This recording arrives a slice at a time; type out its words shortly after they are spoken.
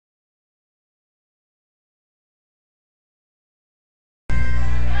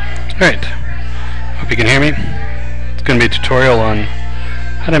Alright, hope you can hear me. It's going to be a tutorial on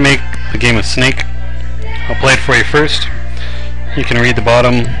how to make the game of Snake. I'll play it for you first. You can read the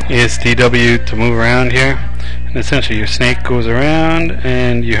bottom ASDW to move around here. And essentially your snake goes around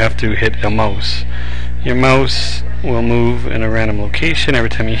and you have to hit a mouse. Your mouse will move in a random location every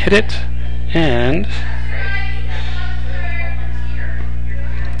time you hit it, and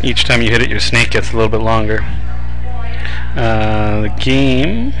each time you hit it your snake gets a little bit longer. The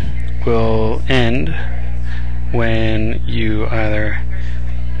game will end when you either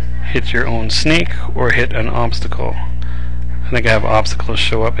hit your own snake or hit an obstacle. I think I have obstacles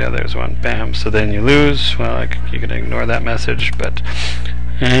show up. Yeah, there's one. Bam. So then you lose. Well, you can ignore that message, but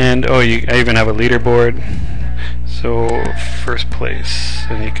I even have a leaderboard. So first place,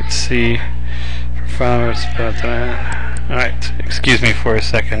 and you can see for followers about that. All right. Excuse me for a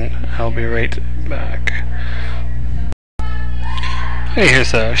second. I'll be right back. Hey,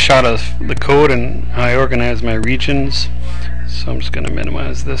 here's a shot of the code and how I organize my regions. So I'm just going to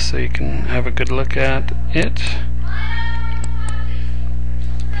minimize this so you can have a good look at it.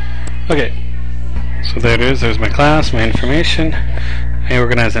 Okay, so there it is. There's my class, my information. I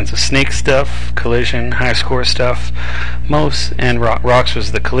organize into snake stuff, collision, high score stuff, mouse, and rocks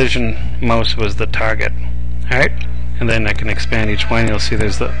was the collision, mouse was the target. Alright, and then I can expand each one. You'll see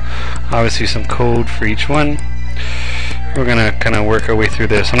there's obviously some code for each one. We're going to kind of work our way through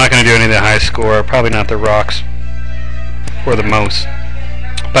this. I'm not going to do any of the high score, probably not the rocks or the mouse.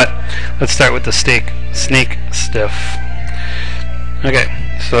 But let's start with the snake stuff.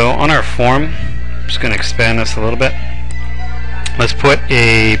 Okay, so on our form, I'm just going to expand this a little bit. Let's put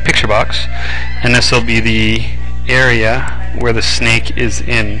a picture box, and this will be the area where the snake is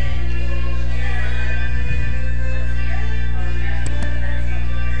in.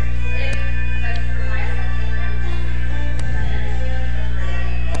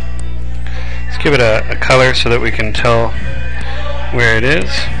 Give it a color so that we can tell where it is.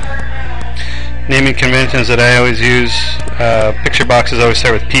 Naming conventions that I always use, picture boxes always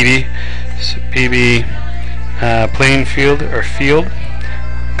start with PB. So PB playing field or field,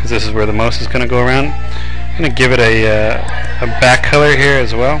 because this is where the mouse is going to go around. I'm going to give it a back color here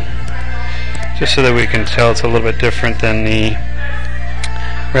as well, just so that we can tell it's a little bit different than the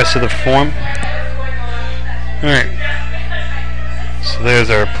rest of the form. Alright, so there's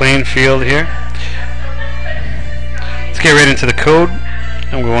our playing field here. Get right into the code.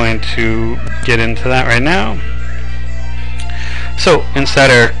 I'm going to get into that right now. So inside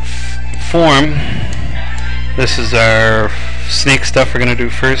our form, this is our snake stuff we're going to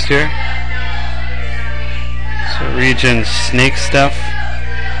do first here. So region snake stuff.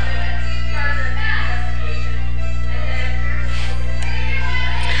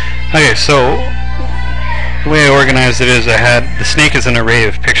 Okay, so the way I organized it is I had the snake as an array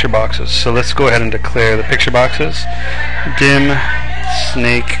of picture boxes. So let's go ahead and declare the picture boxes. Dim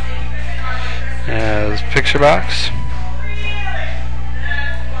snake as picture box.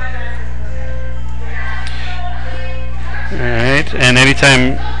 Alright, and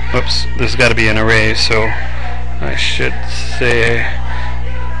anytime, whoops, this has got to be an array, so I should say,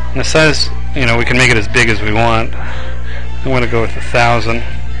 and the size, we can make it as big as we want. I'm going to go with 1,000.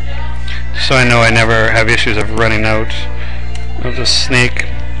 So I know I never have issues of running out of the snake.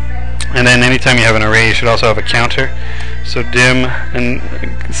 And then anytime you have an array, you should also have a counter. So dim, and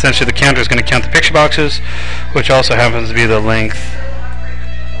essentially the counter is going to count the picture boxes, which also happens to be the length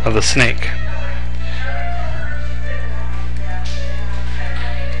of the snake.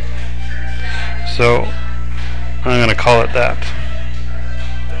 So I'm going to call it that.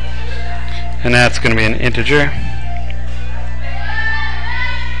 And that's going to be an integer.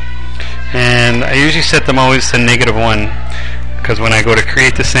 And I usually set them always to -1, because when I go to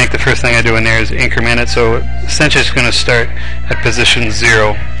create the snake, the first thing I do in there is increment it, so essentially it's going to start at position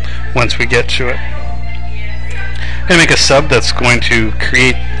 0 once we get to it. I'm going to make a sub that's going to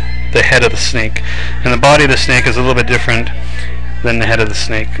create the head of the snake, and the body of the snake is a little bit different than the head of the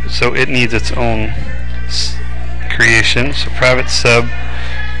snake, so it needs its own creation. So private sub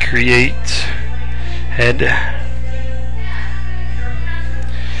create head.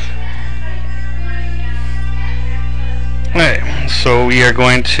 Alright, so we are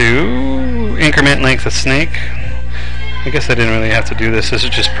going to increment length of snake. I guess I didn't really have to do this. This is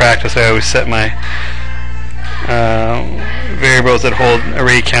just practice. I always set my variables that hold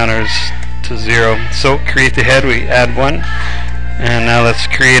array counters to 0. So create the head, we add 1. And now let's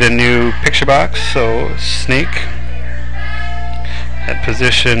create a new picture box. So snake at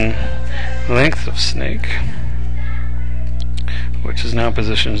position length of snake, which is now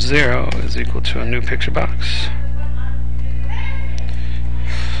position 0, is equal to a new picture box.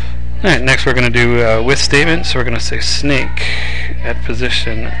 Alright, next we're going to do with statement. So we're going to say snake at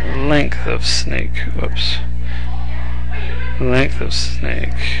position length of snake. Whoops. Length of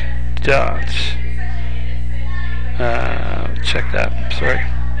snake dot. Check that. Sorry.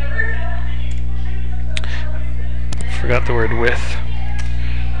 Forgot the word with.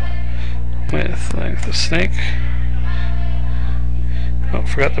 With length of snake. Oh,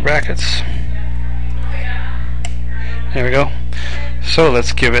 forgot the brackets. There we go. So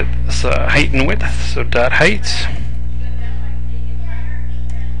let's give it height and width. So dot height.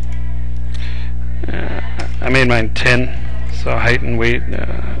 I made mine 10. So height and weight,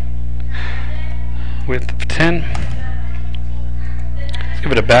 width of 10. Let's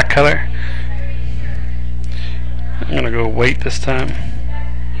give it a back color. I'm going to go white this time.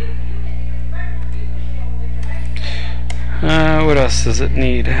 What else does it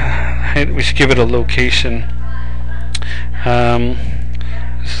need? We should give it a location.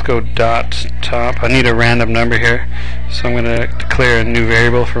 Let's go dot top. I need a random number here, so I'm going to declare a new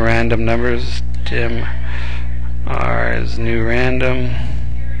variable for random numbers. Dim r is new random.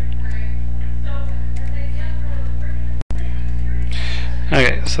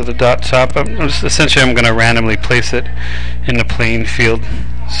 Okay, so the dot top. I'm going to randomly place it in the plain field.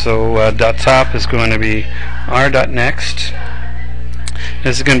 So dot top is going to be r dot next.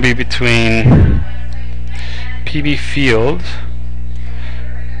 This is going to be between pb field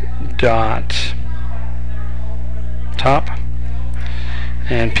dot top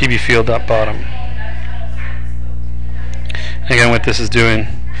and pb field dot bottom. Again, what this is doing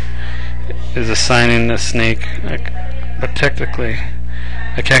is assigning the snake, but technically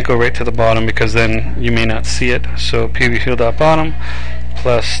I can't go right to the bottom because then you may not see it. So pb field dot bottom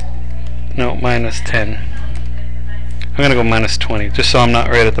plus minus 10. I'm going to go minus 20 just so I'm not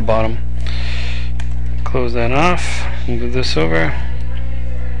right at the bottom. Close that off, move this over,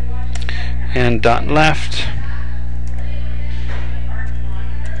 and dot left.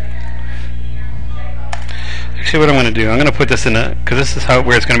 Actually, what I'm going to do, I'm going to put this in a, because this is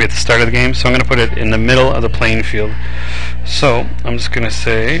where it's going to be at the start of the game, so I'm going to put it in the middle of the playing field. So I'm just going to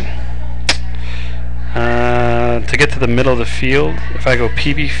say, to get to the middle of the field, if I go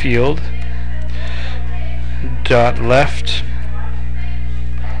pb field dot left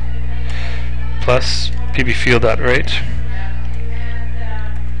plus pb field dot right,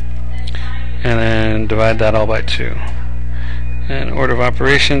 and then divide that all by 2. And order of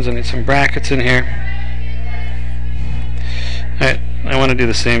operations, I need some brackets in here. Alright, I want to do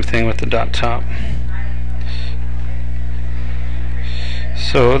the same thing with the dot top.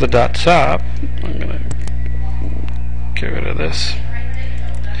 So the dot top, I'm going to get rid of this.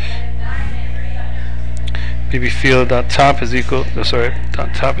 pb field dot top is equal, dot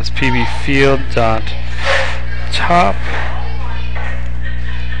top is pb field dot top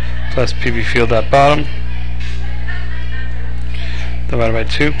plus pb field dot bottom divided by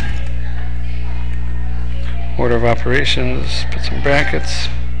 2. Order of operations, put some brackets.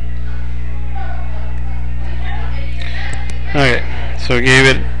 Okay, so we gave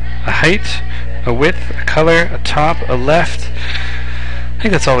it a height, a width, a color, a top, a left. I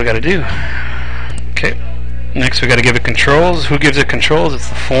think that's all we got to do. Okay, next we got to give it controls. Who gives it controls? It's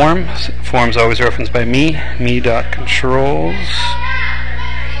the form. Form's always referenced by me.controls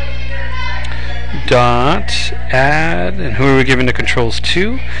dot add, and who are we giving the controls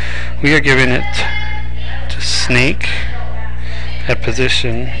to? We are giving it to snake at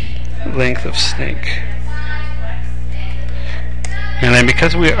position length of snake. And then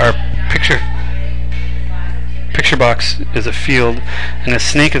because our picture box is a field and a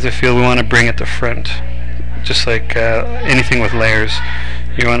snake is a field, we want to bring it to front. Just like anything with layers,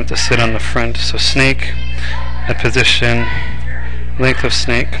 you want it to sit on the front. So snake at position length of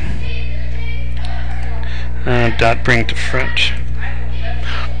snake dot bring to front.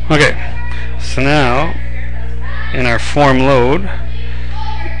 Okay, so now in our form load,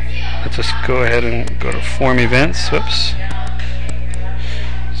 let's just go ahead and go to form events. Whoops.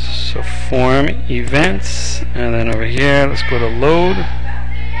 So form events, and then over here let's go to load.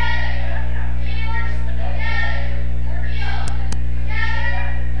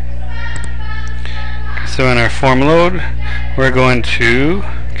 So in our form load, we're going to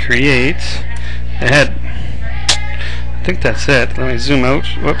create a head. I think that's it. Let me zoom out.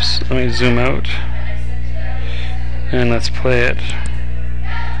 Whoops. Let me zoom out. And let's play it.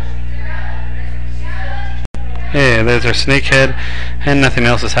 Hey, there's our snake head, and nothing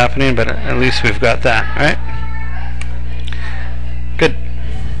else is happening, but at least we've got that, right? Good.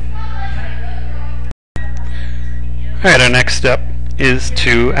 Alright, our next step is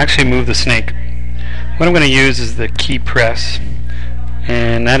to actually move the snake. What I'm going to use is the key press,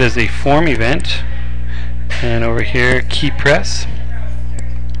 and that is a form event. And over here, key press.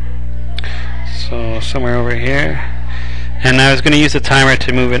 So somewhere over here. And I was going to use the timer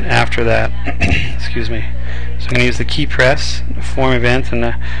to move it after that. Excuse me. So I'm going to use the key press, form event, and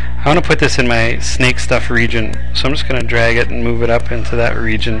I want to put this in my snake stuff region. So I'm just going to drag it and move it up into that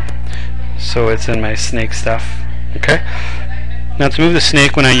region so it's in my snake stuff. Okay? Now to move the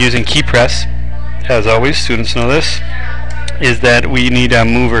snake when I'm using key press, as always, students know this, is that we need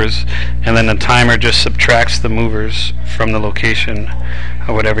movers, and then the timer just subtracts the movers from the location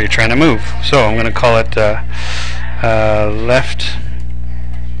of whatever you're trying to move. So I'm going to call it left,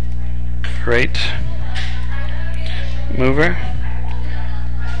 right mover.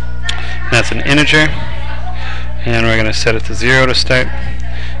 That's an integer, and we're going to set it to 0 to start,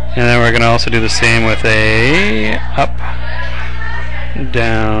 and then we're going to also do the same with a up,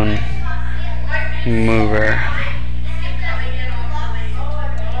 down mover,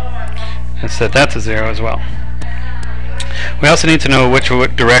 and set that to 0 as well. We also need to know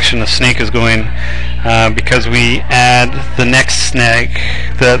what direction the snake is going, because we add the next snake,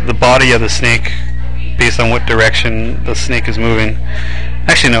 the body of the snake, based on what direction the snake is moving.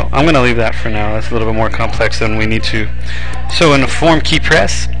 Actually, no, I'm going to leave that for now. That's a little bit more complex than we need to. So in the form key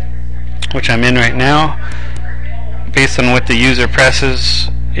press, which I'm in right now, based on what the user presses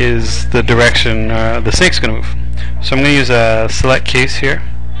is the direction the snake's going to move. So I'm going to use a select case here.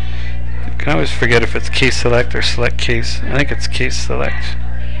 I can always forget if it's case select or select case. I think it's case select.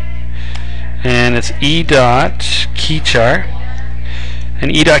 And it's e.keychar.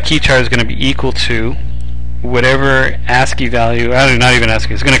 And e.keychar is going to be equal to whatever ASCII value, not even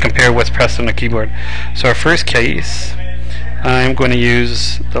ASCII, it's going to compare what's pressed on the keyboard. So our first case, I'm going to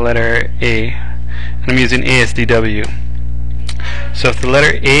use the letter A, and I'm using ASDW. So if the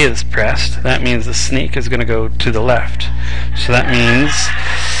letter A is pressed, that means the snake is going to go to the left. So that means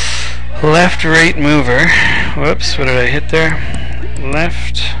left right mover, whoops, what did I hit there?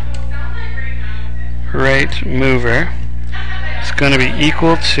 Left right mover is going to be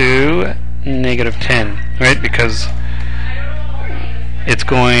equal to -10, right? Because it's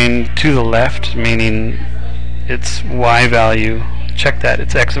going to the left, meaning its Y value, check that,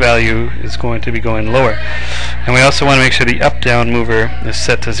 its X value is going to be going lower. And we also want to make sure the up-down mover is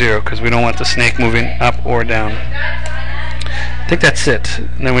set to 0, because we don't want the snake moving up or down. I think that's it.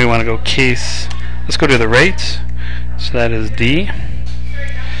 And then we want to go case, let's go to the right, so that is D.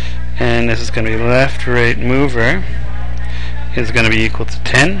 And this is going to be left right mover is going to be equal to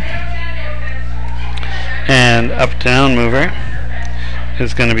 10. And up down mover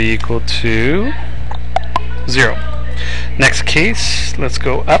is going to be equal to 0. Next case, let's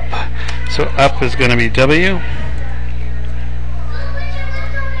go up. So up is going to be W.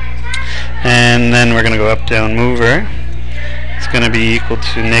 And then we're going to go up down mover. It's going to be equal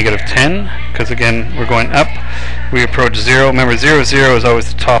to -10, because again we're going up. We approach 0. Remember, 0, 0 is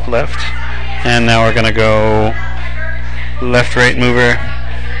always the top left. And now we're going to go left right mover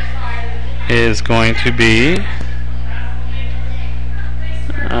is going to be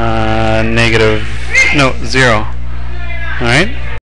 0. Alright?